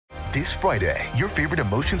This Friday, your favorite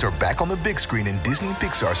emotions are back on the big screen in Disney and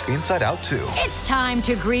Pixar's Inside Out 2. It's time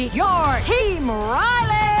to greet your Team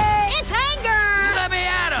Riley! It's anger! Let me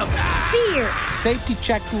at him! Fear! Safety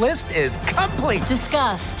checklist is complete!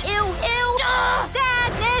 Disgust! Ew!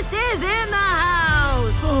 Sadness is in the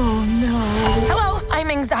house! Oh, no. Hello, I'm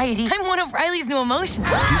anxiety. I'm one of Riley's new emotions.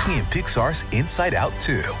 Disney and Pixar's Inside Out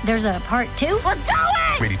 2. There's a part 2? We're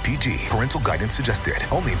going! Rated PG. Parental guidance suggested.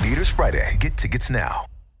 Only in theaters Friday. Get tickets now.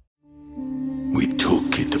 We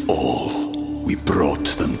took it all. We brought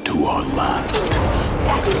them to our land.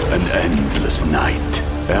 An endless night,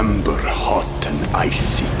 ember hot and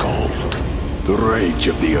icy cold. The rage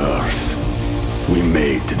of the earth. We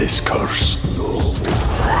made this curse.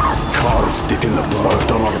 Carved it in the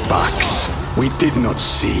blood on our backs. We did not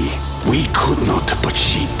see. We could not, but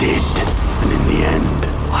she did. And in the end...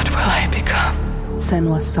 What will I become?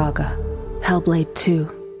 Senua's Saga. Hellblade 2.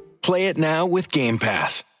 Play it now with Game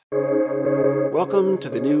Pass. Welcome to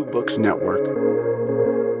the New Books Network.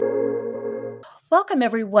 Welcome,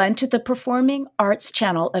 everyone, to the Performing Arts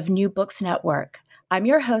channel of New Books Network. I'm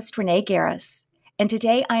your host, Renee Garris, and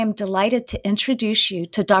today I am delighted to introduce you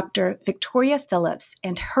to Dr. Victoria Phillips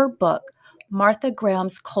and her book, Martha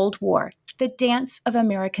Graham's Cold War, The Dance of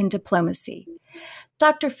American Diplomacy.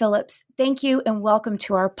 Dr. Phillips, thank you and welcome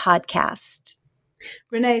to our podcast.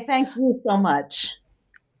 Renee, thank you so much.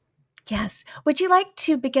 Yes. Would you like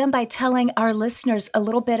to begin by telling our listeners a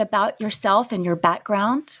little bit about yourself and your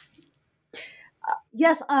background?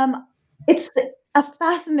 Yes, it's a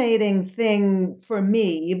fascinating thing for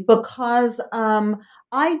me because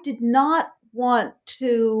I did not want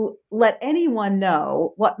to let anyone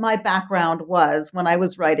know what my background was when I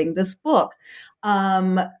was writing this book.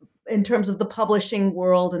 In terms of the publishing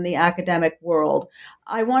world and the academic world,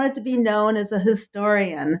 I wanted to be known as a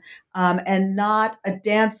historian and not a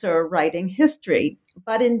dancer writing history.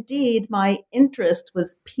 But indeed, my interest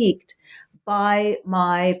was piqued by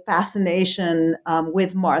my fascination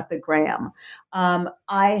with Martha Graham.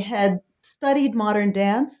 I had studied modern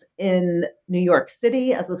dance in New York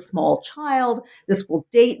City as a small child. This will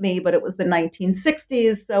date me, but it was the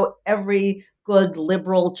 1960s, so every good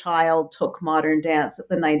liberal child took modern dance at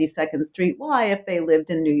the 92nd Street Y if they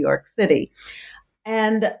lived in New York City.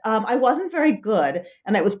 And I wasn't very good,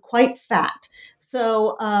 and I was quite fat.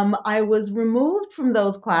 So I was removed from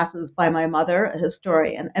those classes by my mother, a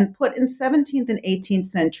historian, and put in 17th and 18th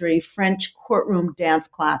century French courtroom dance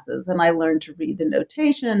classes. And I learned to read the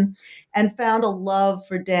notation and found a love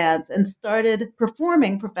for dance and started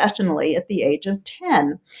performing professionally at the age of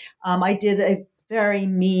 10. I did a very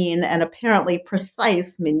mean and apparently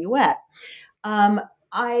precise minuet.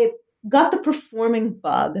 I got the performing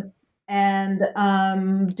bug and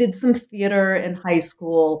did some theater in high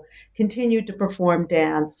school, continued to perform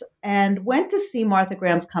dance, and went to see Martha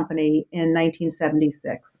Graham's company in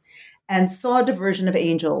 1976 and saw Diversion of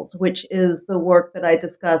Angels, which is the work that I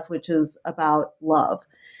discuss, which is about love.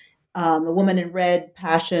 The woman in red,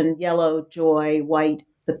 passion; yellow, joy; white,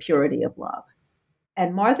 the purity of love.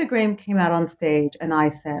 And Martha Graham came out on stage, and I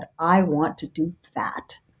said, I want to do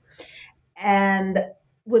that. And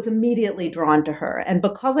was immediately drawn to her. And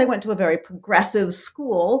because I went to a very progressive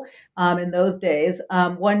school in those days,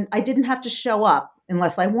 when I didn't have to show up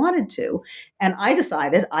unless I wanted to. And I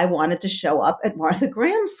decided I wanted to show up at Martha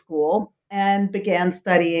Graham School and began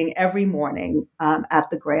studying every morning at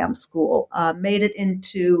the Graham School. Made it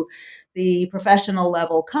into the professional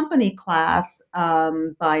level company class by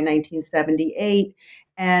 1978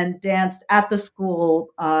 and danced at the school,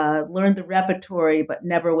 learned the repertory, but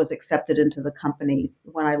never was accepted into the company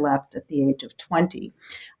when I left at the age of 20.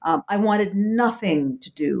 I wanted nothing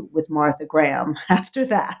to do with Martha Graham after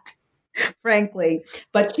that, frankly,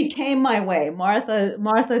 but she came my way.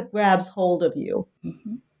 Martha grabs hold of you.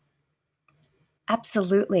 Mm-hmm.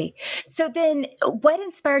 Absolutely. So then what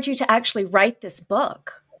inspired you to actually write this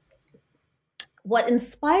book? What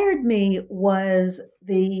inspired me was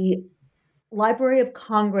the Library of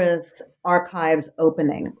Congress archives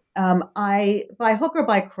opening. By hook or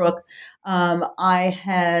by crook, I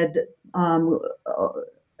had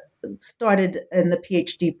started in the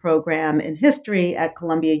PhD program in history at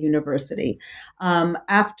Columbia University.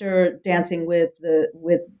 After dancing with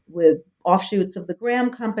offshoots of the Graham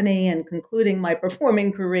Company and concluding my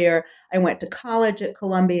performing career, I went to college at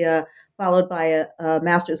Columbia, followed by a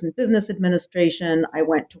master's in business administration. I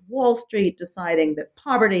went to Wall Street, deciding that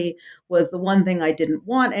poverty was the one thing I didn't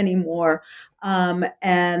want anymore, and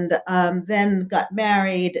then got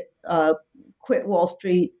married, quit Wall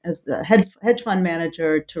Street as a hedge fund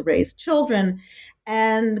manager to raise children,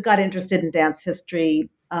 and got interested in dance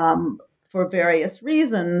history, for various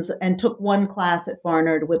reasons and took one class at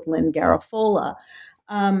Barnard with Lynn Garafola.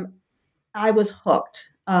 I was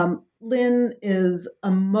hooked. Lynn is a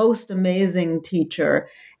most amazing teacher,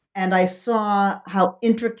 and I saw how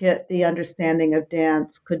intricate the understanding of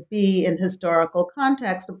dance could be in historical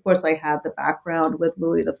context. Of course, I had the background with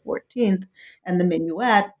Louis XIV and the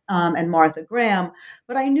minuet and Martha Graham,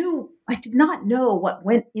 but I did not know what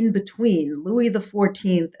went in between Louis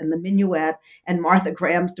XIV and the minuet and Martha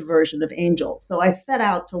Graham's diversion of angels. So I set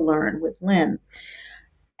out to learn with Lynn.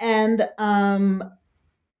 And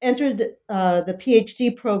entered the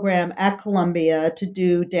PhD program at Columbia to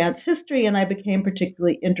do dance history, and I became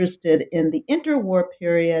particularly interested in the interwar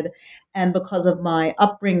period. And because of my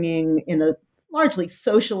upbringing in a largely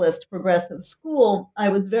socialist progressive school, I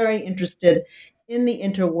was very interested in the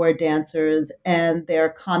interwar dancers and their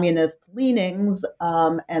communist leanings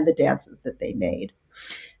and the dances that they made.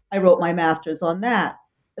 I wrote my master's on that.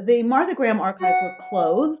 The Martha Graham archives were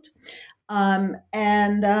closed.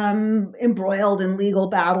 And embroiled in legal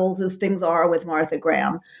battles as things are with Martha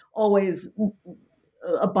Graham, always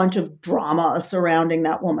a bunch of drama surrounding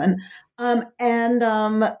that woman. I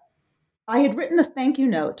had written a thank you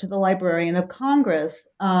note to the Librarian of Congress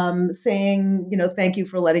saying, thank you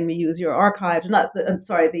for letting me use your archives.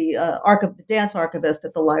 The dance archivist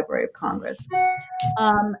at the Library of Congress,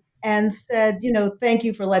 and said, thank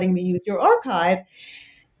you for letting me use your archive.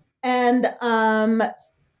 And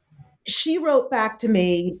she wrote back to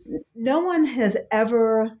me, no one has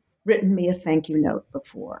ever written me a thank you note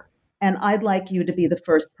before, and I'd like you to be the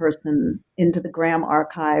first person into the Graham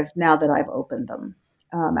archives now that I've opened them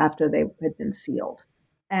after they had been sealed.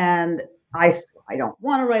 And I don't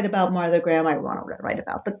want to write about Martha Graham. I want to write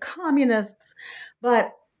about the communists,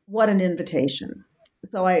 but what an invitation.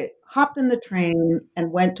 So I hopped in the train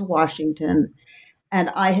and went to Washington. And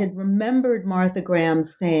I had remembered Martha Graham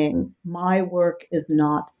saying, my work is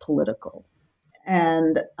not political.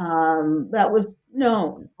 And that was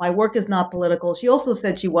known. My work is not political. She also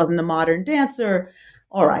said she wasn't a modern dancer.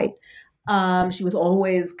 All right. She was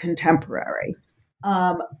always contemporary.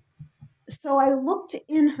 So I looked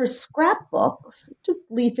in her scrapbooks, just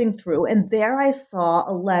leafing through, and there I saw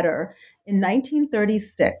a letter in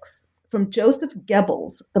 1936 from Joseph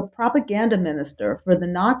Goebbels, the propaganda minister for the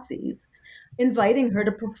Nazis, inviting her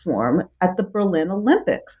to perform at the Berlin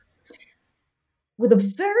Olympics, with a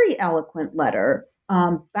very eloquent letter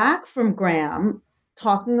back from Graham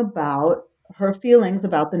talking about her feelings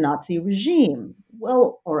about the Nazi regime.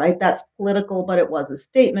 Well, all right, that's political, but it was a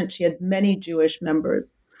statement. She had many Jewish members.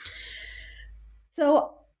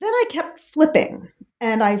 So then I kept flipping,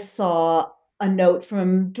 and I saw a note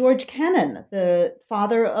from George Kennan, the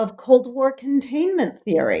father of Cold War containment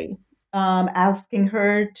theory, asking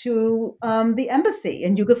her to the embassy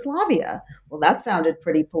in Yugoslavia. Well, that sounded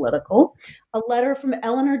pretty political. A letter from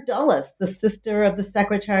Eleanor Dulles, the sister of the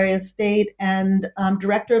Secretary of State and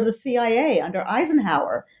director of the CIA under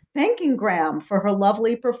Eisenhower, thanking Graham for her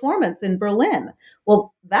lovely performance in Berlin.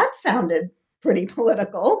 Well, that sounded pretty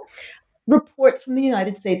political. Reports from the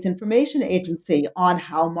United States Information Agency on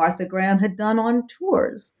how Martha Graham had done on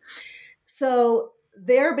tours. So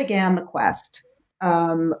there began the quest.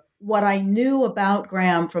 What I knew about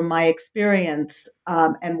Graham from my experience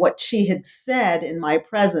and what she had said in my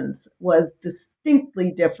presence was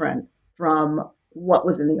distinctly different from what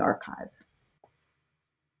was in the archives.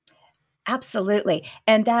 Absolutely.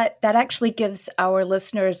 And that actually gives our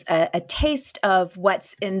listeners a taste of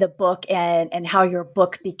what's in the book and how your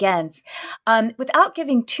book begins. Without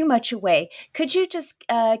giving too much away, could you just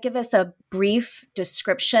give us a brief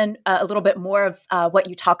description, a little bit more of what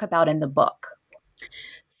you talk about in the book?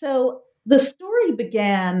 So the story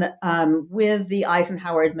began with the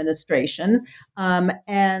Eisenhower administration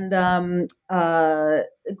and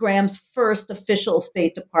Graham's first official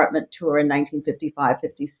State Department tour in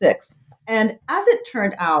 1955-56. And as it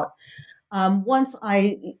turned out, once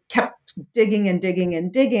I kept digging and digging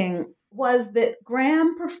and digging, was that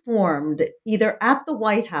Graham performed either at the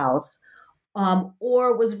White House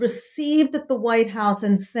or was received at the White House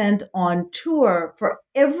and sent on tour for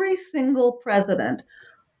every single president,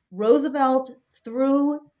 Roosevelt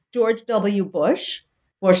through George W. Bush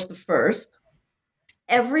the first,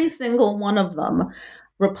 every single one of them,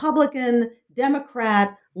 Republican,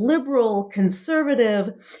 Democrat, liberal,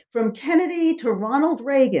 conservative, from Kennedy to Ronald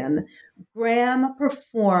Reagan, Graham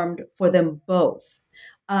performed for them both.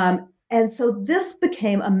 And so this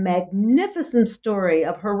became a magnificent story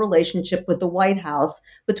of her relationship with the White House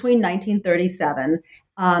between 1937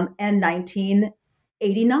 and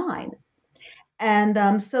 1989.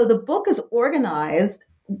 And so the book is organized,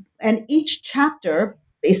 and each chapter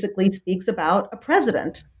basically speaks about a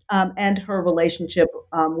president. and her relationship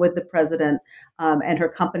with the president and her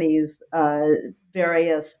company's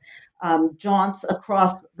various jaunts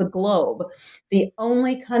across the globe. The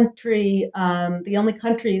only countries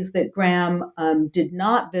that Graham did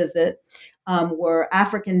not visit were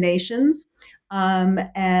African nations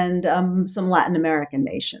and some Latin American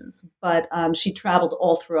nations. But she traveled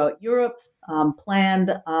all throughout Europe,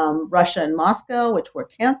 planned Russia and Moscow, which were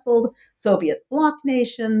canceled, Soviet bloc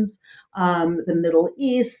nations, the Middle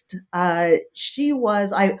East. I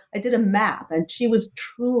did a map, and she was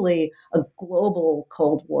truly a global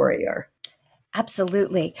Cold Warrior.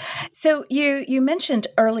 Absolutely. So you mentioned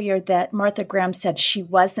earlier that Martha Graham said she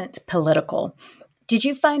wasn't political. Did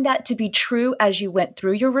you find that to be true as you went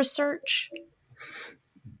through your research?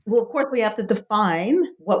 Well, of course, we have to define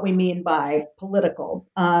what we mean by political.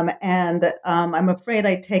 And I'm afraid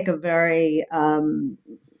I take a very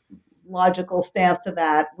logical stance to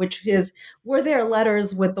that, which is, were there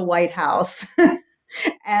letters with the White House?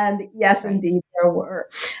 And yes, right. Indeed, there were.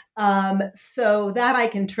 So that I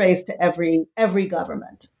can trace to every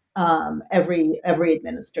government, every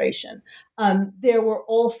administration. There were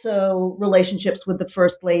also relationships with the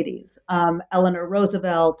first ladies. Eleanor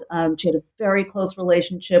Roosevelt, she had a very close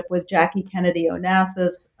relationship with Jackie Kennedy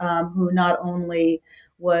Onassis, who not only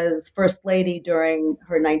was first lady during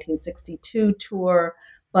her 1962 tour,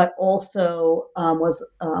 but also was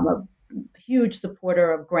a huge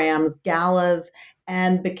supporter of Graham's galas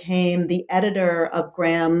and became the editor of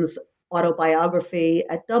Graham's autobiography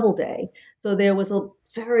at Doubleday. So there was a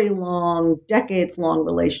very long, decades-long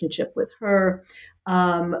relationship with her.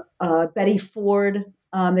 Betty Ford,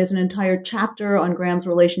 there's an entire chapter on Graham's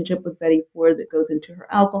relationship with Betty Ford that goes into her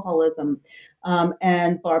alcoholism,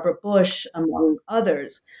 and Barbara Bush, among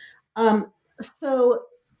others. There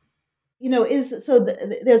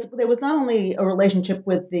was not only a relationship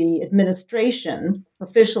with the administration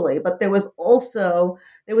officially, but there was a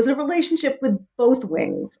relationship with both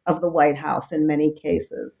wings of the White House in many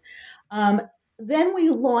cases. Then we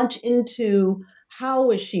launch into, how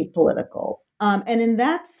is she political? And in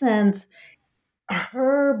that sense,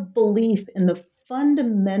 her belief in the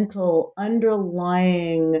fundamental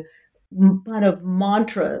underlying kind of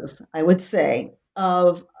mantras, I would say,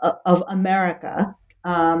 of America,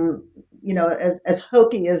 as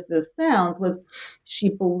hokey as this sounds, was she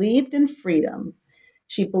believed in freedom.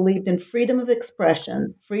 She believed in freedom of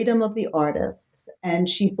expression, freedom of the artists, and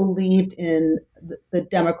she believed in the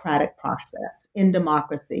democratic process, in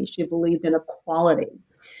democracy. She believed in equality.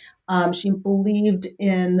 She believed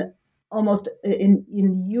in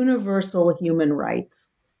universal human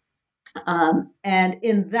rights. And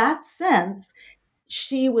in that sense,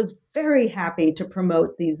 she was very happy to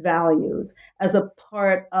promote these values as a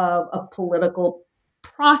part of a political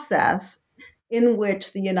process in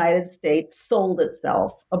which the United States sold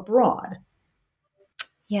itself abroad.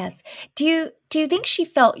 Yes. Do you think she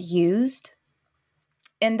felt used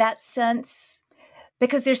in that sense?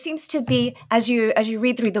 Because there seems to be, as you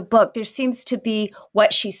read through the book, there seems to be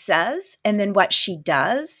what she says and then what she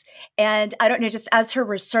does. And I don't know, just as her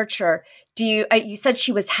researcher, you said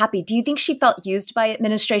she was happy. Do you think she felt used by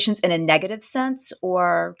administrations in a negative sense,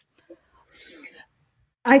 or?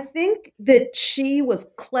 I think that she was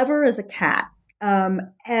clever as a cat,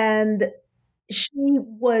 and she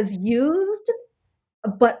was used,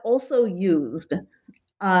 but also used.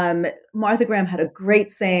 Martha Graham had a great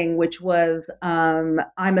saying, which was, I'm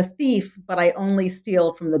a thief, but I only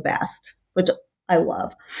steal from the best, which I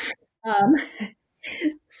love.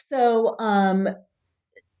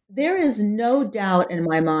 There is no doubt in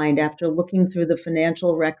my mind, after looking through the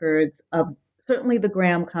financial records of certainly the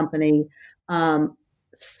Graham Company,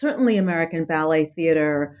 certainly American Ballet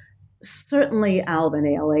Theater, certainly Alvin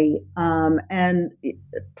Ailey, and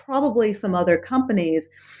probably some other companies.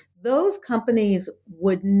 Those companies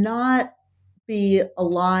would not be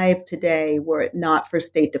alive today were it not for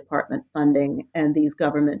State Department funding and these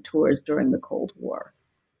government tours during the Cold War.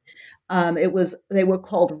 They were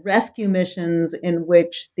called rescue missions, in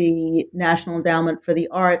which the National Endowment for the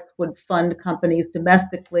Arts would fund companies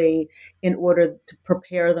domestically in order to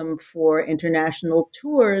prepare them for international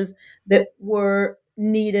tours that were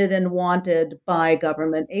needed and wanted by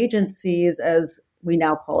government agencies. As we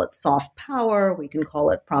now call it soft power, we can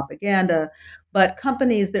call it propaganda, but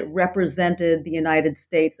companies that represented the United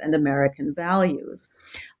States and American values.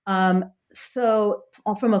 So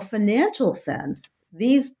from a financial sense,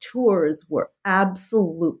 these tours were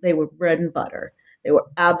they were bread and butter. They were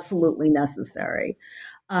absolutely necessary.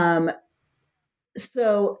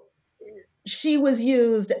 So she was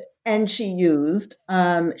used, and she used.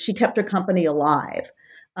 She kept her company alive.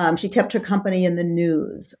 She kept her company in the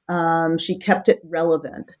news. She kept it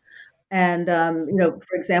relevant. And,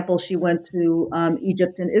 for example, she went to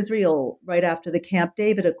Egypt and Israel right after the Camp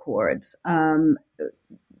David Accords.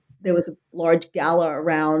 There was a large gala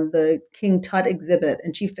around the King Tut exhibit,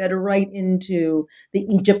 and she fed right into the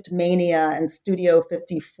Egypt mania and Studio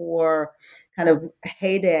 54 kind of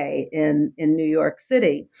heyday in New York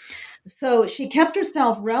City. So she kept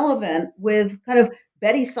herself relevant with kind of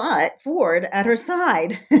Betty Ford at her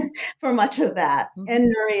side for much of that,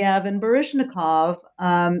 and Nureyev and Baryshnikov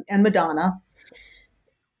and Madonna.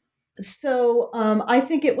 So I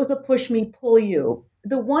think it was a push me, pull you.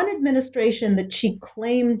 The one administration that she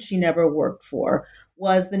claimed she never worked for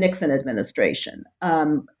was the Nixon administration.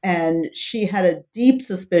 And she had a deep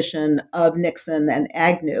suspicion of Nixon and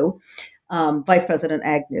Agnew, Vice President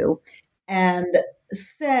Agnew, and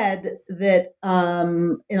said that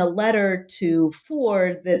in a letter to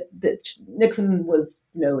Ford that Nixon was,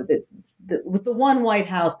 that was the one White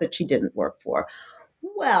House that she didn't work for.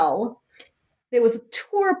 Well, there was a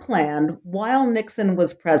tour planned while Nixon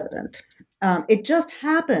was president. It just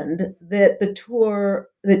happened that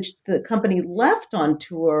the company left on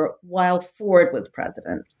tour while Ford was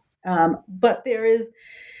president. But there is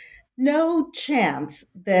no chance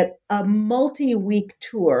that a multi-week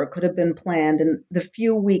tour could have been planned in the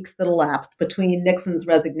few weeks that elapsed between Nixon's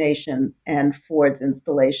resignation and Ford's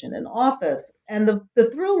installation in office. And the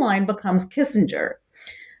through line becomes Kissinger.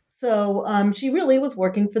 So she really was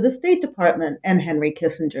working for the State Department and Henry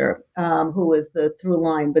Kissinger, who was the through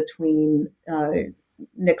line between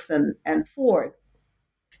Nixon and Ford.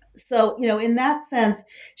 So, in that sense,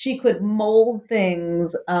 she could mold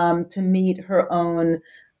things to meet her own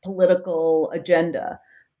political agenda.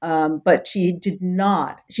 But she did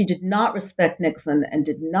not respect Nixon and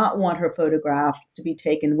did not want her photograph to be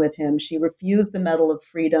taken with him. She refused the Medal of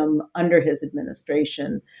Freedom under his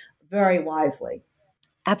administration very wisely.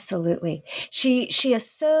 Absolutely. She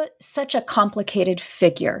is such a complicated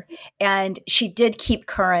figure, and she did keep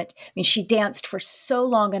current. I mean, she danced for so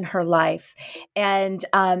long in her life, and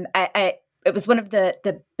it was one of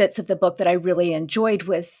the bits of the book that I really enjoyed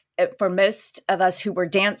was for most of us who were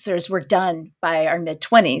dancers, we're done by our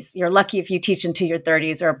mid-20s. You're lucky if you teach into your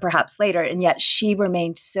 30s or perhaps later, and yet she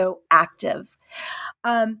remained so active.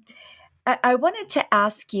 I wanted to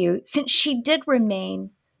ask you, since she did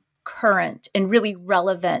remain current and really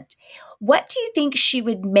relevant, what do you think she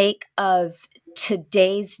would make of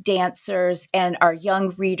today's dancers and our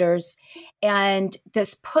young readers and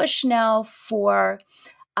this push now for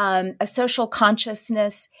a social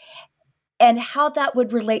consciousness, and how that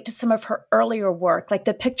would relate to some of her earlier work, like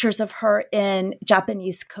the pictures of her in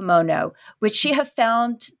Japanese kimono? Would she have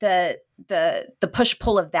found the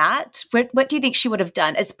push-pull of that? What do you think she would have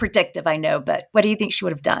done? It's predictive, I know, but what do you think she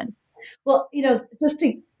would have done? Well, just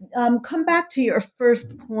to come back to your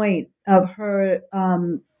first point of her,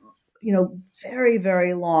 very,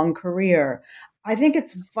 very long career, I think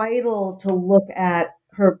it's vital to look at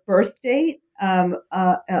her birth date of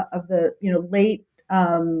the, late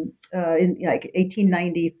in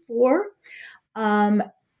 1894.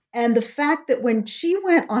 And the fact that when she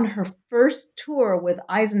went on her first tour with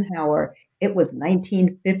Eisenhower, it was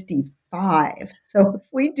 1955. So if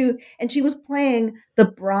we do, and she was playing The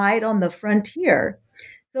Bride on the Frontier.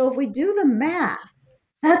 So if we do the math,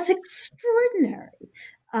 that's extraordinary.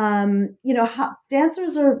 How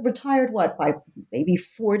dancers are retired, by maybe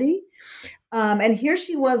 40? And here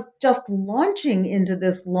she was just launching into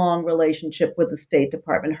this long relationship with the State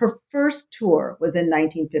Department. Her first tour was in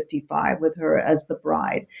 1955 with her as the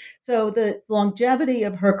bride. So the longevity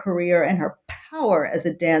of her career and her power as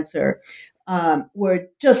a dancer were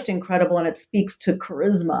just incredible, and it speaks to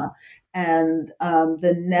charisma and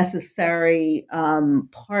the necessary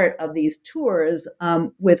part of these tours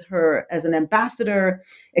with her as an ambassador,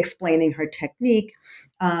 explaining her technique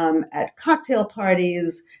at cocktail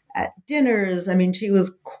parties, at dinners. I mean, she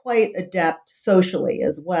was quite adept socially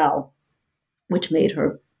as well, which made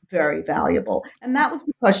her very valuable. And that was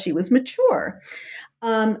because she was mature.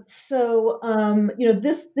 This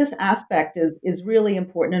aspect is really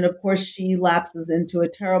important. And of course, she lapses into a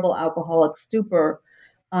terrible alcoholic stupor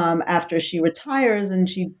after she retires, and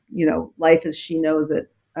she, life as she knows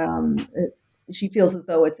it, she feels as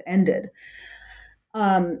though it's ended.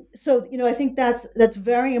 I think that's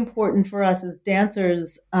very important for us as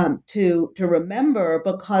dancers to remember,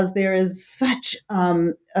 because there is such a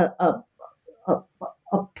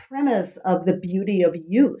premise of the beauty of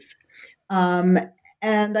youth.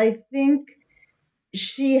 And I think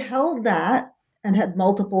she held that and had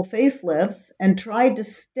multiple facelifts and tried to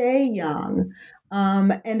stay young.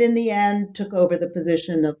 And in the end, took over the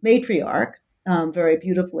position of matriarch very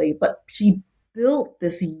beautifully. But she built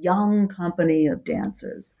this young company of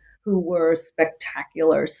dancers who were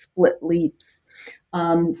spectacular split leaps,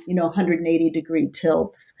 180-degree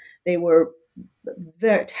tilts. They were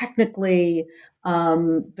very technically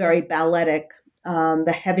very balletic.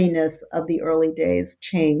 The heaviness of the early days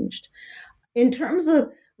changed. In terms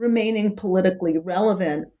of remaining politically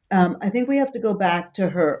relevant, I think we have to go back to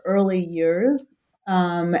her early years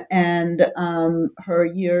and her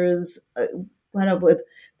years kind of with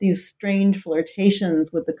these strange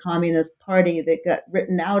flirtations with the Communist Party that got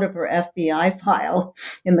written out of her FBI file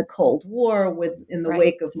in the Cold War in the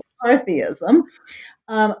wake of McCarthyism.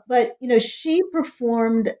 But, she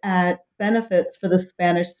performed at benefits for the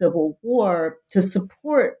Spanish Civil War to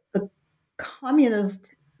support the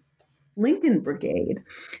communist Lincoln Brigade.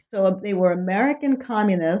 So they were American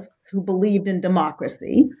communists who believed in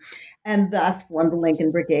democracy and thus formed the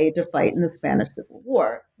Lincoln Brigade to fight in the Spanish Civil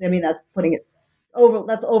War. I mean, that's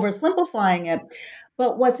oversimplifying it.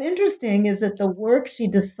 But what's interesting is that the work she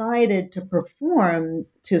decided to perform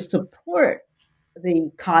to support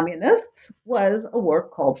the communists was a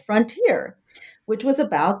work called Frontier, which was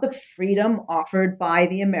about the freedom offered by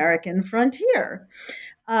the American frontier.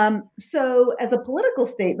 So as a political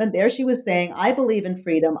statement there, she was saying, I believe in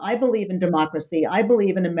freedom, I believe in democracy, I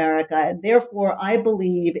believe in America, and therefore I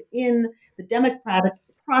believe in the democratic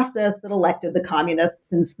process that elected the communists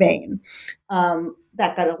in Spain.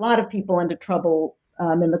 That got a lot of people into trouble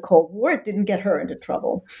in the Cold War. It didn't get her into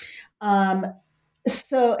trouble. And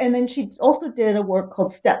then she also did a work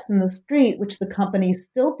called Steps in the Street, which the company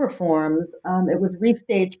still performs. It was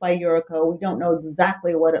restaged by Eurico. We don't know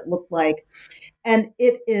exactly what it looked like. And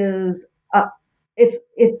it is,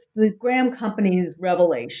 it's the Graham Company's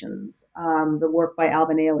Revelations, the work by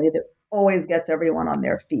Alvin Ailey that always gets everyone on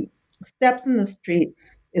their feet. Steps in the Street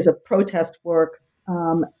is a protest work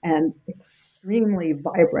and extremely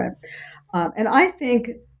vibrant. And I think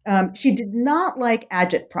she did not like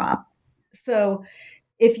agitprop. So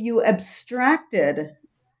if you abstracted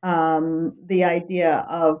the idea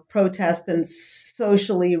of protest and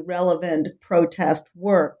socially relevant protest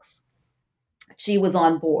works, she was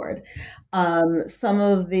on board. Some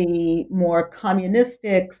of the more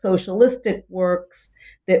communistic, socialistic works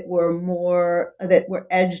that were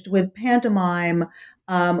edged with pantomime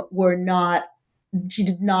she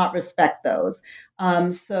did not respect those.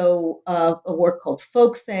 So a work called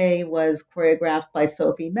Folksay was choreographed by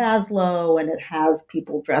Sophie Maslow, and it has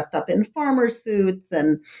people dressed up in farmer suits,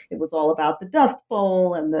 and it was all about the Dust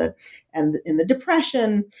Bowl and in the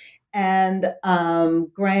Depression. And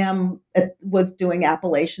Graham was doing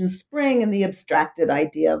Appalachian Spring and the abstracted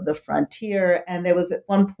idea of the frontier. And there was at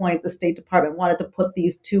one point the State Department wanted to put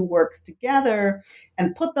these two works together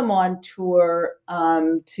and put them on tour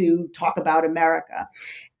to talk about America.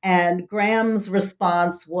 And Graham's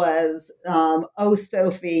response was, oh,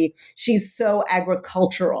 Sophie, she's so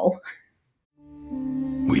agricultural.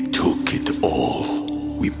 We took it all.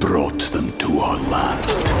 We brought them to our land.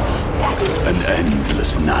 An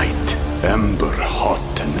endless night, ember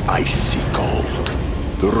hot and icy cold.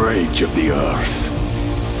 The rage of the earth.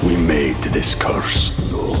 We made this curse.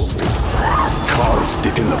 Carved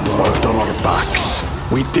it in the blood on our backs.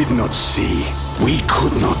 We did not see. We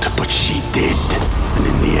could not, but she did. And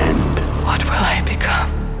in the end, what will I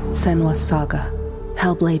become? Senua's Saga.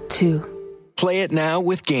 Hellblade 2. Play it now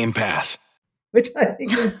with Game Pass. Which I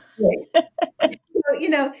think is great.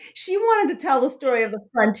 So, she wanted to tell the story of the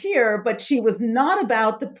frontier, but she was not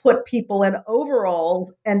about to put people in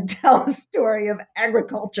overalls and tell a story of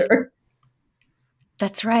agriculture.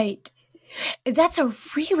 That's right. That's a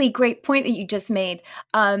really great point that you just made.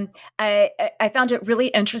 I found it really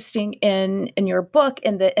interesting in your book,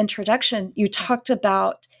 in the introduction, you talked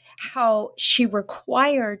about how she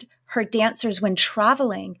required her dancers when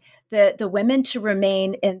traveling, the women to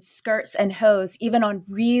remain in skirts and hose, even on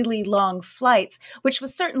really long flights, which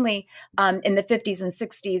was certainly in the 50s and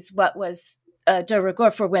 60s what was de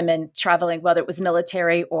rigueur for women traveling, whether it was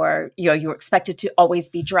military or you were expected to always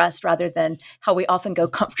be dressed, rather than how we often go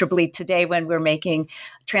comfortably today when we're making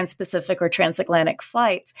trans-Pacific or transatlantic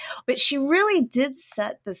flights. But she really did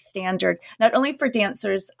set the standard, not only for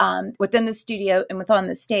dancers within the studio and within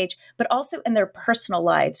the stage, but also in their personal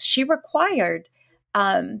lives. She required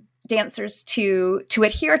dancers to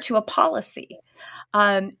adhere to a policy.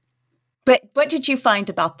 But what did you find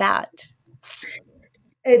about that?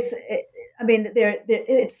 It's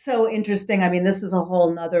so interesting. I mean, this is a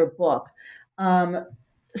whole nother book.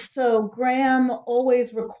 So Graham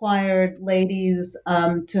always required ladies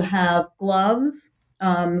to have gloves,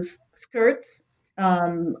 skirts,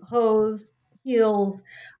 hose, heels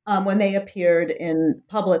when they appeared in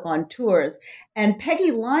public on tours. And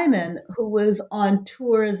Peggy Lyman, who was on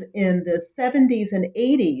tours in the 70s and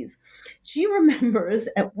 80s, she remembers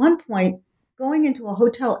at one point going into a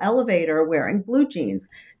hotel elevator wearing blue jeans,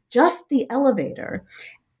 just the elevator.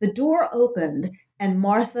 The door opened and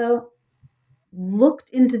Martha looked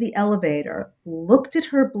into the elevator, looked at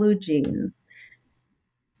her blue jeans,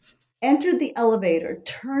 entered the elevator,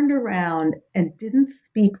 turned around, and didn't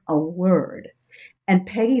speak a word. And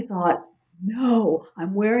Peggy thought, no,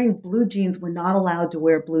 I'm wearing blue jeans. We're not allowed to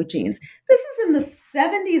wear blue jeans. This is in the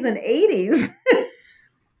 70s and 80s.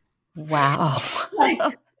 Wow.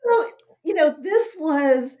 So, this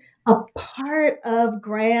was a part of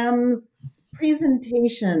Graham's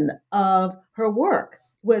presentation of her work,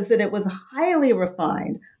 was that it was highly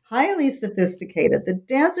refined, highly sophisticated. The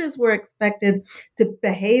dancers were expected to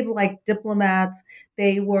behave like diplomats.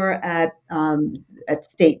 They were at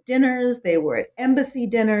state dinners. They were at embassy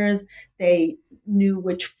dinners. They knew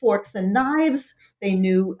which forks and knives. They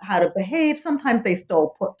knew how to behave. Sometimes they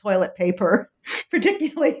stole toilet paper,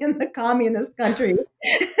 particularly in the communist countries.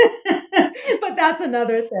 But that's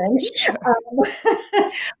another thing.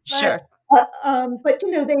 Sure. But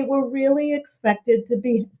they were really expected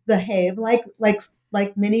to behave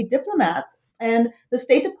like mini diplomats, and the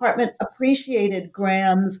State Department appreciated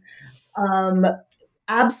Graham's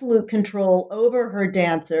absolute control over her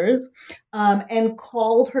dancers, and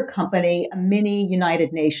called her company a mini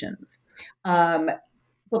United Nations,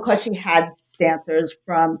 because she had dancers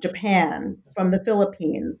from Japan, from the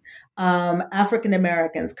Philippines, African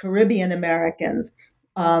Americans, Caribbean Americans,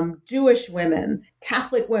 Jewish women,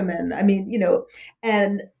 Catholic women.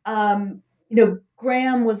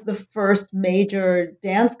 Graham was the first major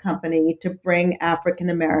dance company to bring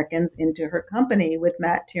African Americans into her company with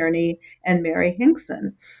Matt Tierney and Mary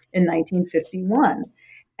Hinkson in 1951.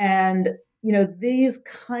 And, these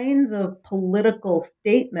kinds of political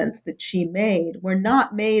statements that she made were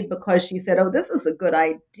not made because she said, oh, this is a good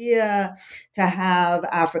idea to have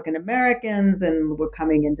African Americans and we're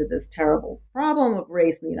coming into this terrible problem of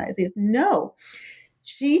race in the United States. No.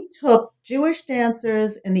 She took Jewish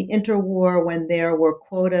dancers in the interwar when there were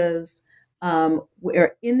quotas,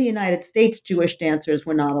 where in the United States, Jewish dancers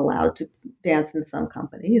were not allowed to dance in some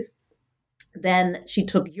companies. Then she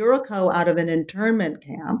took Yuriko out of an internment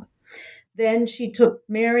camp. Then she took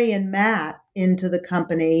Mary and Matt into the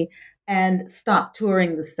company and stopped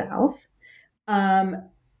touring the South.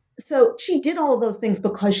 So she did all of those things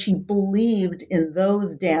because she believed in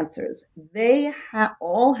those dancers. They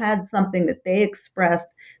all had something that they expressed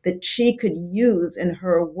that she could use in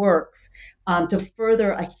her works to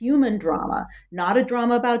further a human drama, not a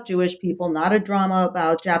drama about Jewish people, not a drama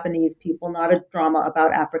about Japanese people, not a drama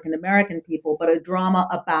about African American people, but a drama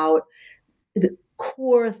about the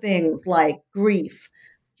core things like grief,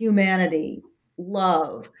 humanity,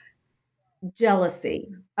 love,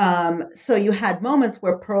 jealousy. So you had moments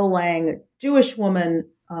where Pearl Lang, Jewish woman,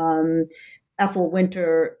 Ethel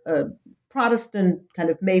Winter, a Protestant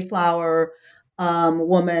kind of Mayflower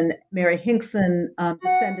woman, Mary Hinkson,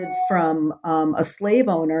 descended from a slave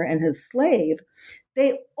owner and his slave.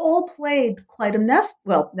 They all played Clytemnestra.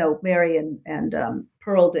 Well, no, Mary and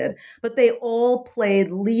Pearl did, but they all played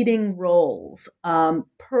leading roles.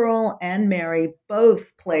 Pearl and Mary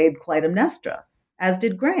both played Clytemnestra, as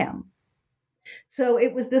did Graham. So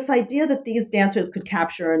it was this idea that these dancers could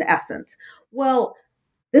capture an essence. Well,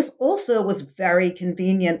 this also was very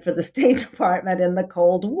convenient for the State Department in the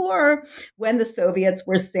Cold War when the Soviets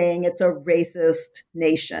were saying it's a racist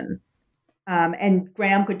nation. And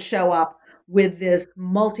Graham could show up with this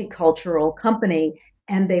multicultural company,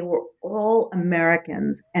 and they were all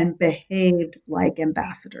Americans and behaved like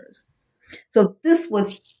ambassadors. So this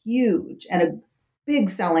was huge and a big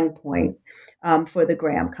selling point for the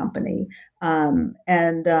Graham Company. But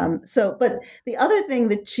the other thing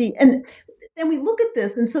that and then we look at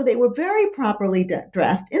this, and so they were very properly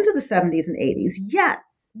dressed into the 70s and 80s, yet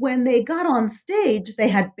when they got on stage, they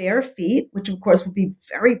had bare feet, which of course would be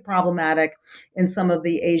very problematic in some of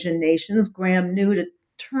the Asian nations. Graham knew to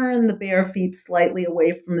turn the bare feet slightly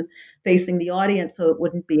away from facing the audience so it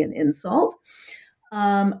wouldn't be an insult.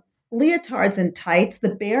 Leotards and tights,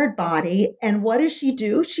 the bared body. And what does she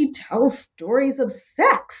do? She tells stories of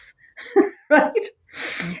sex, right?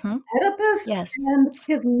 Mm-hmm. Oedipus and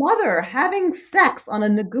his mother having sex on a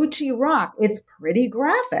Noguchi rock. It's pretty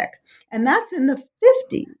graphic. And that's in the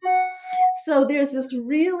 50s. So there's this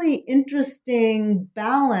really interesting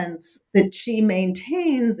balance that she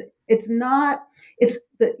maintains. It's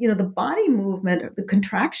the body movement, the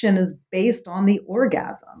contraction is based on the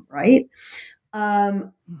orgasm, right?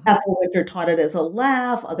 Ethel Winter taught it as a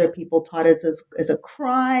laugh. Other people taught it as a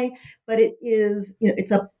cry. But it is,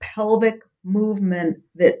 it's a pelvic movement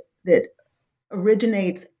that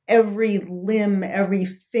originates every limb, every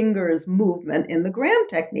finger's movement in the Graham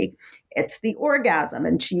technique. It's the orgasm.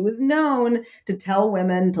 And she was known to tell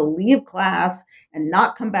women to leave class and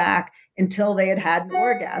not come back until they had had an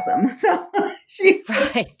orgasm. So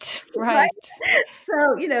Right.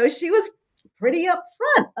 So, she was pretty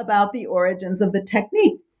upfront about the origins of the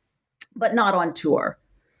technique, but not on tour.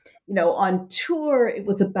 On tour, it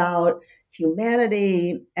was about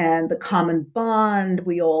humanity and the common bond.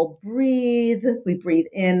 We all breathe. We breathe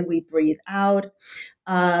in, we breathe out.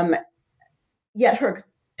 Yet her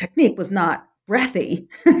technique was not breathy,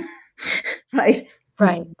 right?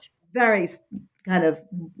 Right. Very kind of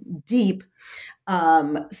deep.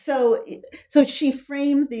 So she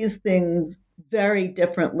framed these things very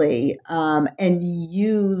differently and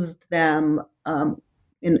used them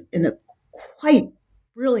in a quite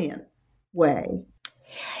brilliant way.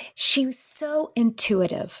 She was so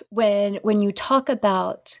intuitive when you talk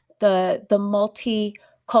about the multicultural,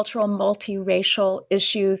 multiracial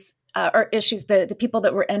issues or issues, the people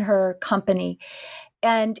that were in her company.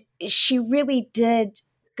 And she really did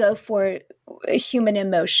go for human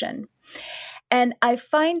emotion. And I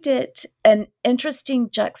find it an interesting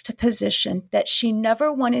juxtaposition that she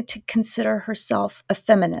never wanted to consider herself a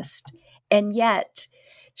feminist. And yet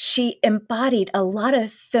she embodied a lot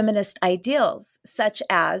of feminist ideals, such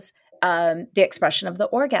as the expression of the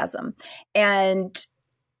orgasm. And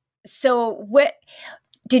so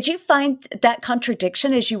did you find that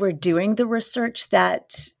contradiction as you were doing the research,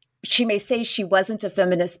 that she may say she wasn't a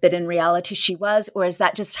feminist, but in reality she was, or is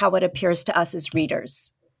that just how it appears to us as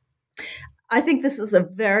readers? I think this is a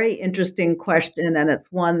very interesting question, and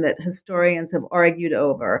it's one that historians have argued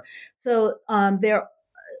over. So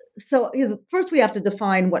first we have to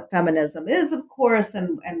define what feminism is, of course,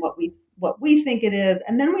 and what we think it is,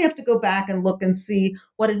 and then we have to go back and look and see,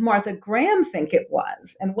 what did Martha Graham think it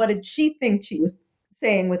was, and what did she think she was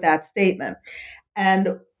saying with that statement.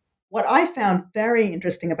 And what I found very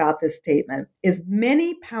interesting about this statement is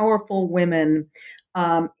many powerful women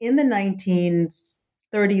in the 1930s,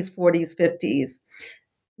 40s, 50s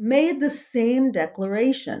made the same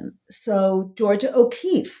declaration. So Georgia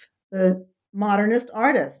O'Keeffe, the modernist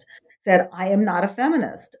artist, said, "I am not a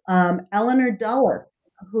feminist." Eleanor Dulles,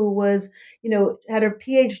 who was, had her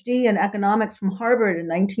PhD in economics from Harvard in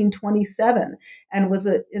 1927 and was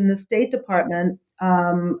in the State Department,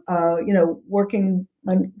 working,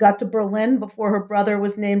 and got to Berlin before her brother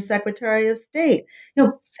was named Secretary of State.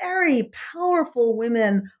 Very powerful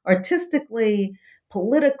women, artistically,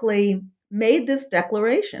 politically, made this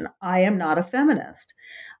declaration: "I am not a feminist."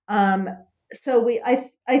 So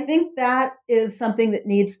I think that is something that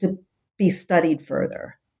needs to be studied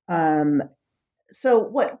further. So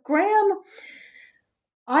what Graham,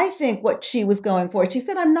 I think what she was going for, she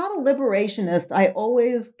said, "I'm not a liberationist. I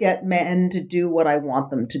always get men to do what I want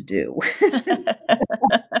them to do."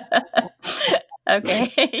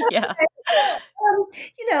 Okay, yeah.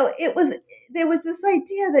 There was this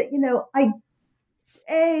idea that,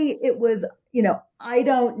 it was, I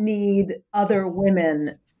don't need other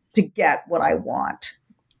women to get what I want.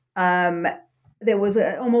 There was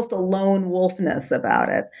almost a lone wolfness about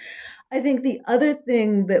it. I think the other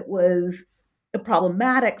thing that was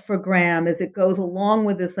problematic for Graham is it goes along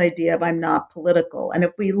with this idea of "I'm not political." And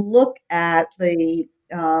if we look at the,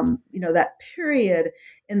 that period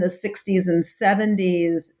in the 60s and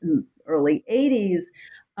 70s, and early 80s,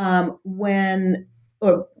 when,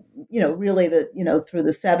 or really through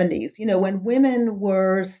the 70s, when women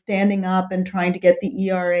were standing up and trying to get the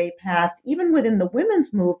ERA passed, even within the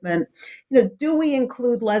women's movement, do we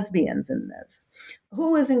include lesbians in this?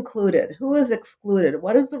 Who is included? Who is excluded?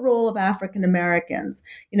 What is the role of African Americans?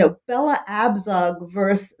 Bella Abzug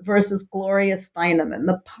versus Gloria Steinem, and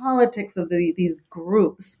the politics of these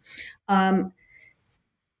groups. Graham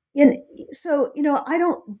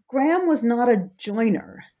was not a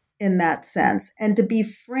joiner in that sense. And to be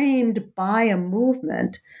framed by a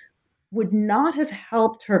movement would not have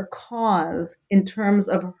helped her cause in terms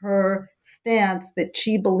of her stance that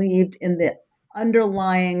she believed in the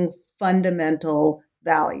underlying fundamental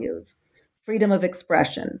values: freedom of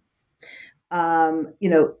expression,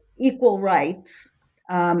 equal rights.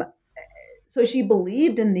 So she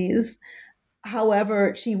believed in these.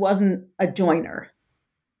 However, she wasn't a joiner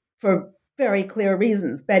for very clear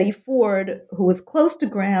reasons. Betty Ford, who was close to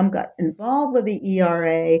Graham, got involved with the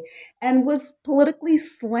ERA and was politically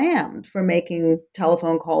slammed for making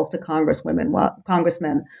telephone calls to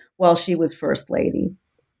congressmen while she was first lady.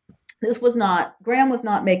 Graham was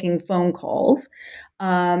not making phone calls.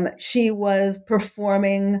 She was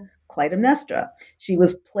performing Clytemnestra. She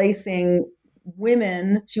was placing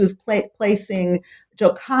women, she was placing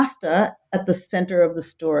Jocasta at the center of the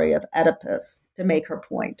story of Oedipus to make her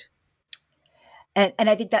point. And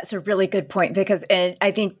I think that's a really good point because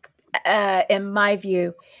I think, in my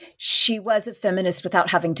view, she was a feminist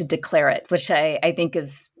without having to declare it, which I think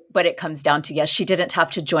is what it comes down to. Yes, she didn't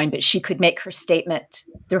have to join, but she could make her statement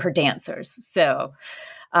through her dancers. So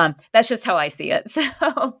that's just how I see it.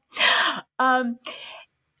 So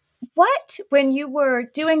when you were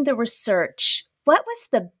doing the research, what was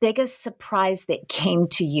the biggest surprise that came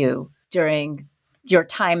to you during your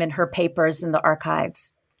time in her papers in the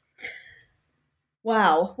archives?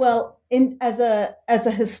 Wow. Well, as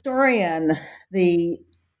a historian, the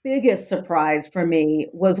biggest surprise for me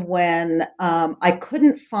was when I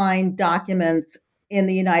couldn't find documents in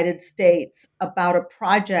the United States about a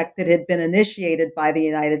project that had been initiated by the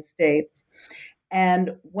United States.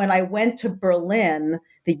 And when I went to Berlin,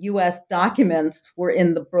 the U.S. documents were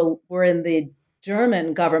in the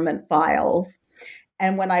German government files.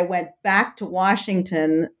 And when I went back to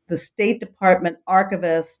Washington, the State Department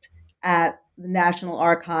archivist at the National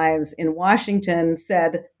Archives in Washington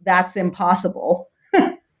said, "That's impossible."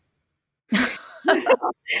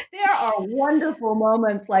 There are wonderful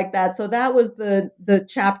moments like that. So that was the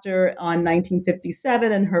chapter on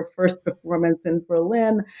 1957 and her first performance in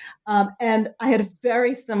Berlin. And I had a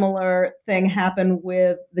very similar thing happen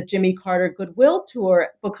with the Jimmy Carter Goodwill Tour,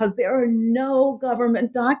 because there are no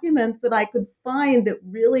government documents that I could find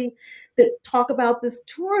that talk about this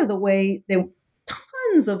tour the way they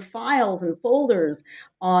tons of files and folders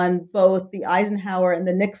on both the Eisenhower and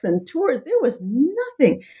the Nixon tours. There was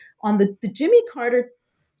nothing. On the Jimmy Carter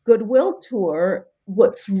Goodwill Tour,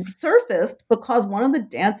 what surfaced because one of the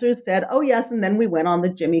dancers said, "Oh, yes," and then we went on the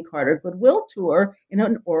Jimmy Carter Goodwill Tour in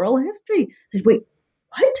an oral history. I said, "Wait,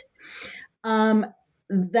 what?"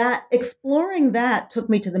 That exploring that took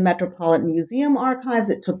me to the Metropolitan Museum archives.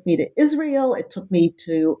 It took me to Israel. It took me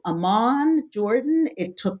to Amman, Jordan.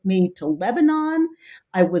 It took me to Lebanon.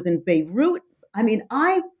 I was in Beirut. I mean,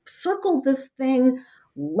 I circled this thing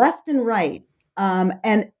left and right.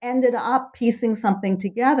 And ended up piecing something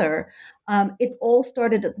together. It all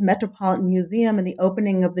started at the Metropolitan Museum and the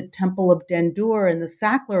opening of the Temple of Dendur in the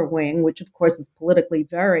Sackler Wing, which of course is politically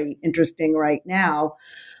very interesting right now.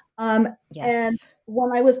 Yes. And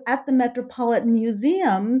when I was at the Metropolitan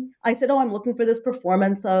Museum, I said, "Oh, I'm looking for this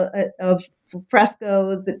performance of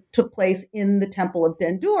frescoes that took place in the Temple of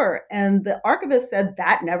Dendur." And the archivist said,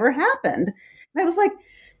 "That never happened." And I was like,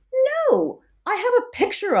 "No, I have a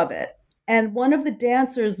picture of it." And one of the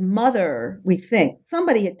dancers' mother, we think,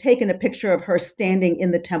 somebody had taken a picture of her standing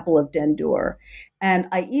in the Temple of Dendur. And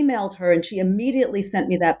I emailed her and she immediately sent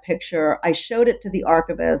me that picture. I showed it to the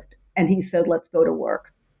archivist and he said, "Let's go to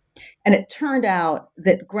work." And it turned out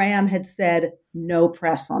that Graham had said no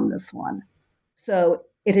press on this one. So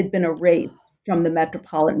it had been erased from the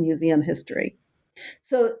Metropolitan Museum history.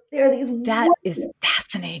 So there are these... That is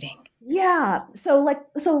fascinating. Yeah. So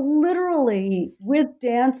literally with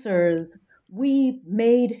dancers, we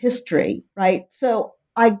made history, right? So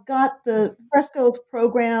I got the frescoes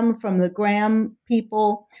program from the Graham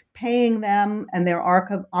people, paying them and their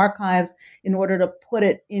archives in order to put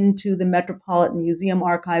it into the Metropolitan Museum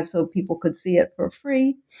archive so people could see it for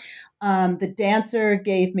free. The dancer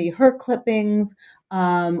gave me her clippings.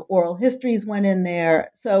 Oral histories went in there.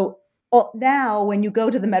 So now when you go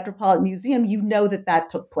to the Metropolitan Museum, you know that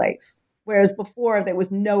took place, whereas before there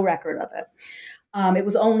was no record of it. It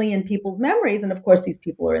was only in people's memories, and of course these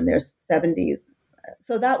people are in their 70s.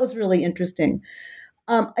 So that was really interesting.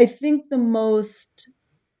 I think the most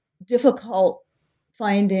difficult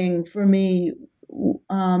finding for me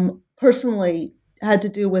personally had to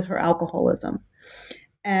do with her alcoholism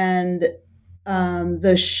and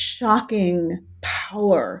the shocking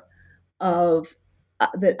power of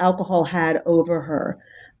that alcohol had over her.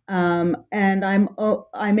 And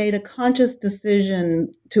I made a conscious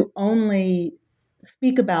decision to only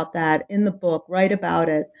speak about that in the book, write about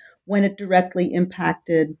it, when it directly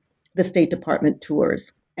impacted the State Department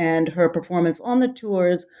tours and her performance on the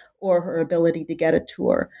tours or her ability to get a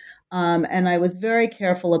tour. And I was very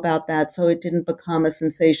careful about that so it didn't become a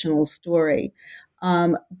sensational story.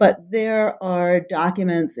 But there are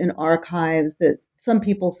documents in archives that some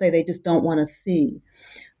people say they just don't want to see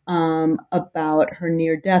about her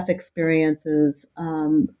near-death experiences,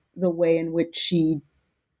 the way in which she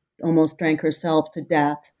almost drank herself to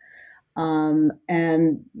death. And,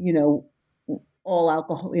 all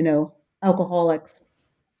alcoholics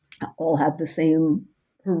all have the same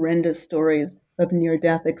horrendous stories of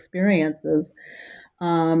near-death experiences.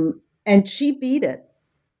 And she beat it.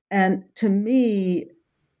 And to me,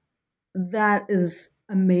 that is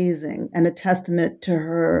amazing and a testament to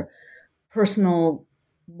her personal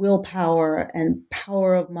willpower and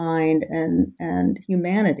power of mind and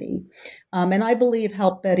humanity. And I believe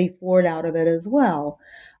helped Betty Ford out of it as well.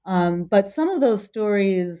 But some of those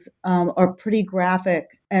stories are pretty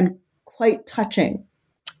graphic and quite touching.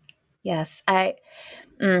 Yes, it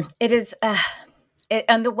is.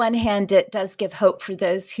 On the one hand, it does give hope for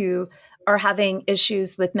those who are having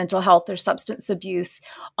issues with mental health or substance abuse.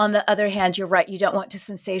 On the other hand, you're right. You don't want to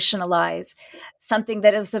sensationalize something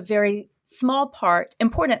that is a very small part,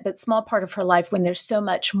 important, but small part of her life when there's so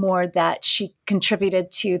much more that she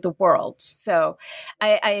contributed to the world. So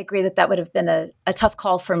I agree that would have been a tough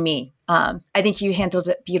call for me. I think you handled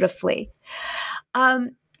it beautifully.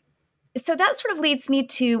 So that sort of leads me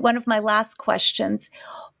to one of my last questions.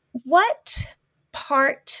 What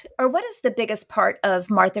is the biggest part of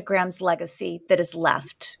Martha Graham's legacy that is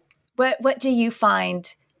left? What do you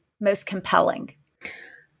find most compelling?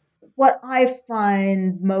 What I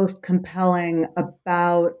find most compelling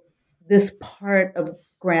about this part of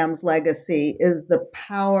Graham's legacy is the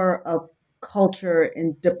power of culture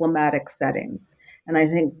in diplomatic settings. And I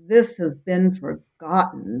think this has been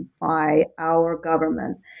forgotten by our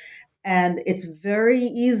government. And it's very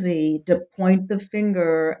easy to point the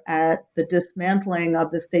finger at the dismantling of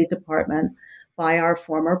the State Department by our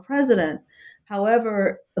former president.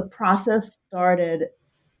 However, the process started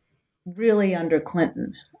really under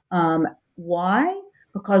Clinton. Why?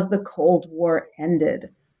 Because the Cold War ended.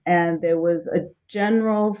 And there was a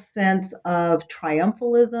general sense of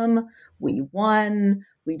triumphalism. We won.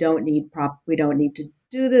 We don't need to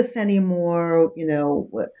do this anymore.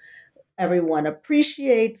 Everyone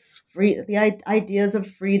appreciates the ideas of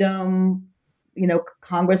freedom.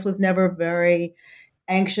 Congress was never very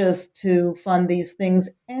anxious to fund these things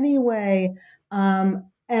anyway.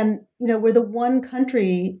 And we're the one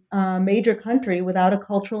country, major country, without a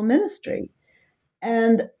cultural ministry.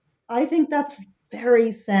 And I think that's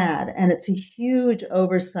very sad. And it's a huge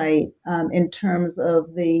oversight in terms of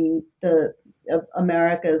of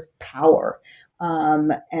America's power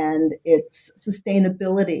and its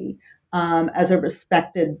sustainability as a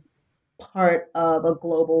respected part of a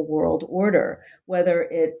global world order, whether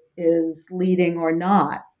it is leading or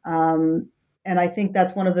not. And I think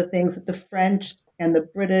that's one of the things that the French and the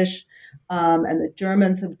British and the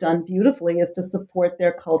Germans have done beautifully, is to support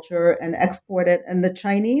their culture and export it, and the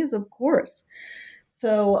Chinese, of course.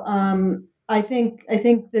 So I think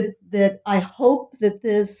that I hope that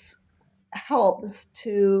this helps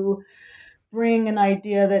to bring an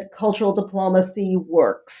idea that cultural diplomacy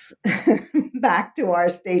works back to our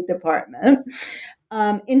State Department.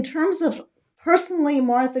 In terms of personally,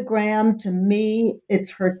 Martha Graham, to me,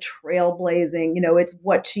 it's her trailblazing. It's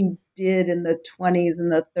what she did in the 20s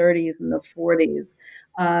and the 30s and the 40s.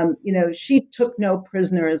 She took no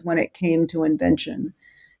prisoners when it came to invention.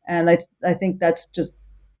 And I think that's just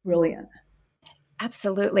brilliant.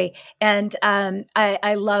 Absolutely. And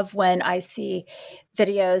I love when I see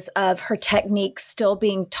videos of her techniques still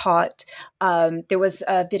being taught. There was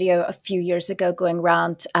a video a few years ago going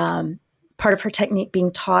around, part of her technique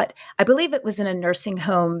being taught. I believe it was in a nursing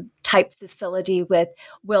home type facility with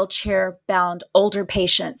wheelchair bound older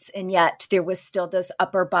patients. And yet there was still this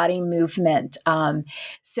upper body movement.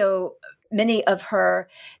 So many of her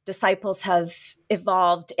disciples have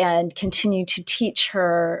evolved and continue to teach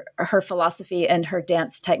her philosophy and her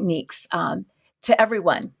dance techniques to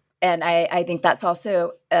everyone. And I think that's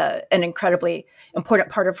also an incredibly important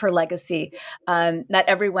part of her legacy. Not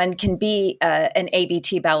everyone can be an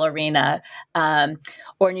ABT ballerina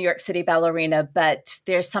or New York City ballerina, but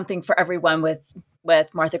there's something for everyone with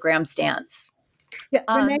Martha Graham's dance. Yeah,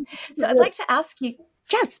 Renee, so I'd like to ask you,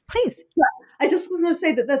 yes, please. Yeah, I just was going to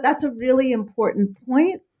say that's a really important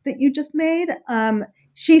point that you just made.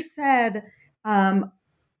 She said,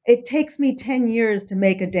 it takes me 10 years to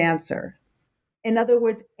make a dancer. In other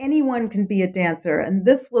words, anyone can be a dancer. And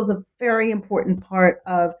this was a very important part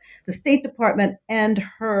of the State Department and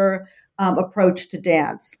her approach to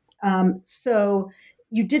dance. So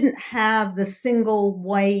you didn't have the single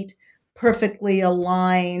white, perfectly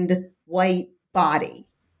aligned white body,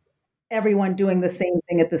 everyone doing the same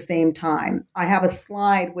thing at the same time. I have a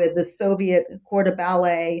slide with the Soviet Corps de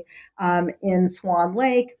Ballet in Swan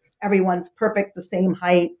Lake. Everyone's perfect, the same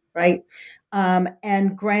height, right?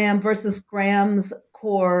 And Graham versus Graham's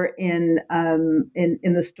Corps in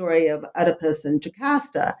the story of Oedipus and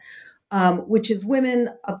Jocasta, which is women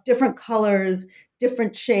of different colors,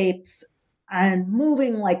 different shapes, and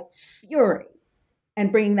moving like fury.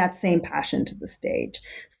 and bringing that same passion to the stage.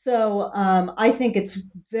 So I think it's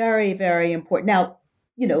very, very important. Now,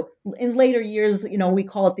 in later years, we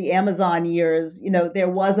call it the Amazon years, there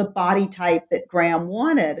was a body type that Graham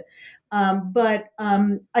wanted. But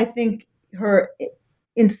I think her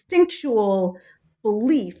instinctual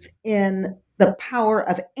belief in the power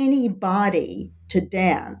of any body to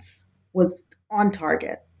dance was on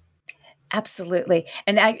target. Absolutely.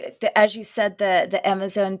 And as you said, the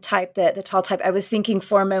Amazon type, the tall type, I was thinking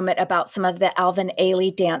for a moment about some of the Alvin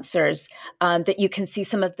Ailey dancers that you can see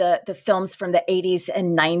some of the films from the 80s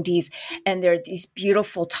and 90s. And they're these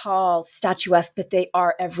beautiful, tall, statuesque, but they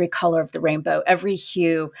are every color of the rainbow, every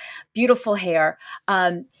hue, beautiful hair.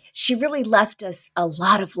 She really left us a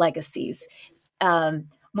lot of legacies.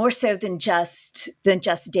 More so than just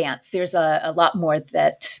dance. There's a lot more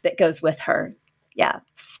that goes with her. Yeah.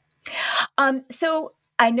 So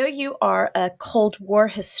I know you are a Cold War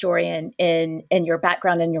historian in your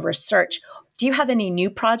background and your research. Do you have any new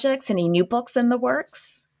projects, any new books in the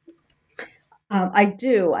works? I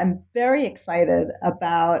do. I'm very excited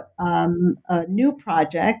about a new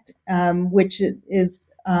project, which is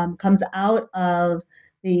comes out of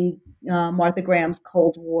the Martha Graham's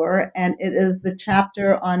Cold War, and it is the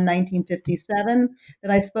chapter on 1957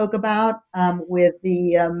 that I spoke about with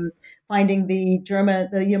the finding the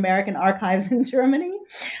American archives in Germany.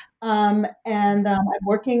 And I'm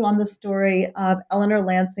working on the story of Eleanor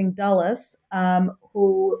Lansing Dulles,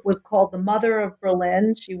 who was called the Mother of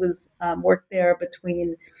Berlin. She was worked there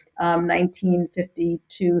between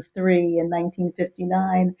 1952-3 and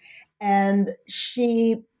 1959, and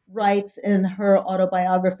she writes in her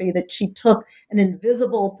autobiography that she took an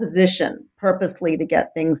invisible position purposely to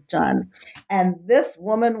get things done. And this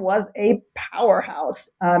woman was a powerhouse.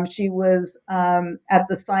 She was at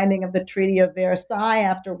the signing of the Treaty of Versailles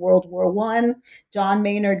after World War I. John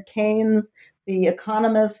Maynard Keynes, the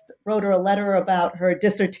economist, wrote her a letter about her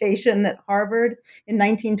dissertation at Harvard in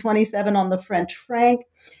 1927 on the French franc.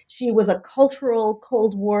 She was a cultural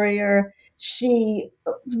Cold Warrior. She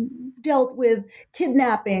dealt with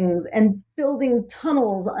kidnappings and building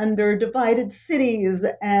tunnels under divided cities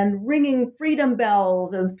and ringing freedom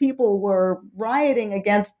bells as people were rioting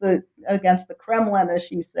against the Kremlin, as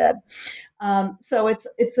she said. So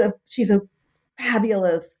she's a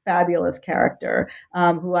fabulous, fabulous character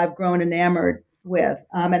who I've grown enamored with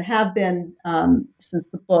and have been since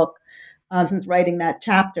the book, since writing that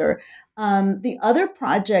chapter. The other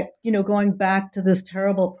project, going back to this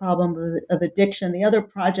terrible problem of addiction, the other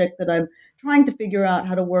project that I'm trying to figure out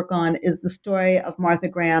how to work on is the story of Martha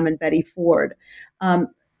Graham and Betty Ford.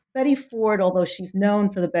 Betty Ford, although she's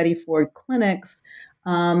known for the Betty Ford clinics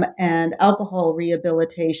and alcohol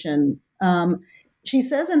rehabilitation, she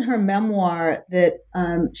says in her memoir that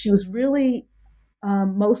she was really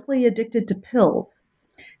mostly addicted to pills.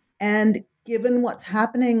 And given what's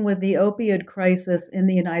happening with the opioid crisis in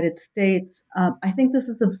the United States, I think this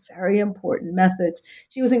is a very important message.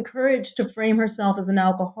 She was encouraged to frame herself as an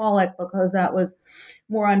alcoholic because that was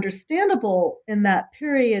more understandable in that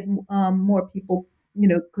period. More people,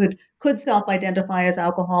 could self-identify as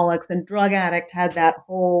alcoholics, and drug addict had that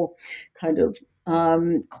whole kind of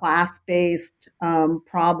class-based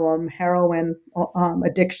problem, heroin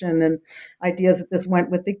addiction, and ideas that this went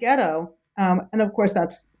with the ghetto. And of course,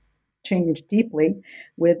 that's changed deeply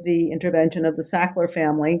with the intervention of the Sackler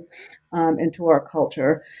family into our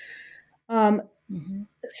culture.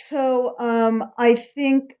 So I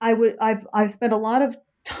think I've spent a lot of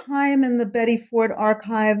time in the Betty Ford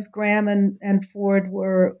archives. Graham and Ford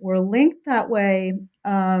were linked that way.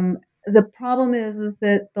 The problem is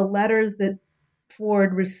that the letters that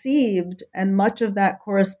Ford received and much of that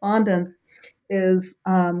correspondence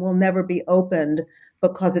will never be opened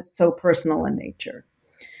because it's so personal in nature.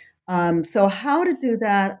 So how to do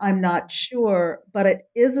that, I'm not sure, but it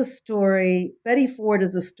is a story. Betty Ford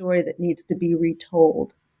is a story that needs to be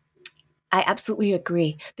retold. I absolutely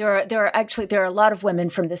agree. There are a lot of women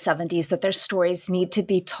from the 70s that their stories need to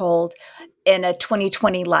be told in a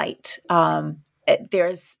 2020 light.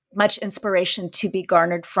 There's much inspiration to be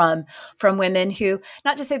garnered from women who,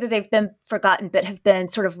 not to say that they've been forgotten, but have been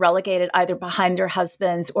sort of relegated either behind their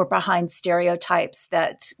husbands or behind stereotypes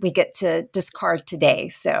that we get to discard today.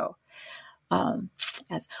 So,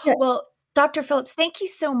 yes. Yeah. Well, Dr. Phillips, thank you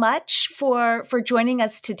so much for joining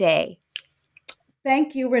us today.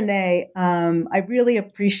 Thank you, Renee. I really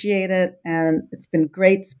appreciate it, and it's been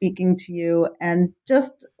great speaking to you. And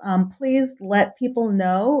just please let people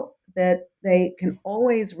know that they can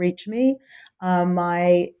always reach me.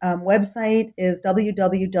 My website is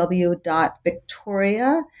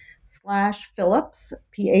www.victoria/Phillips,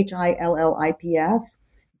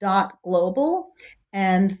 PHILLIPS.global.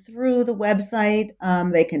 And through the website,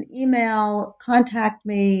 they can email, contact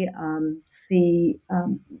me, see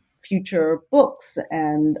future books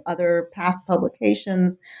and other past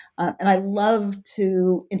publications. And I love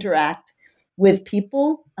to interact with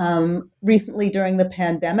people. Recently, during the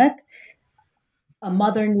pandemic, a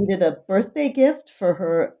mother needed a birthday gift for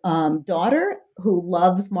her daughter who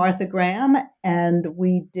loves Martha Graham, and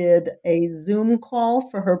we did a Zoom call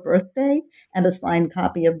for her birthday and a signed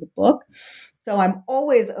copy of the book. So I'm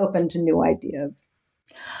always open to new ideas.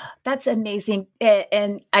 That's amazing.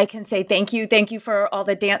 And I can say thank you. Thank you for all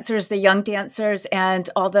the dancers, the young dancers, and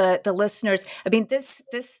all the listeners. I mean, this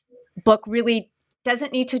book really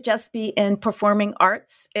doesn't need to just be in performing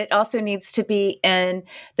arts. It also needs to be in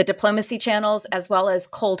the diplomacy channels as well as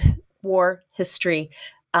Cold War history.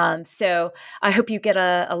 So I hope you get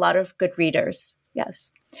a lot of good readers.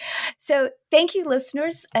 Yes. So thank you,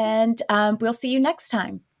 listeners, and we'll see you next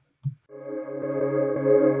time.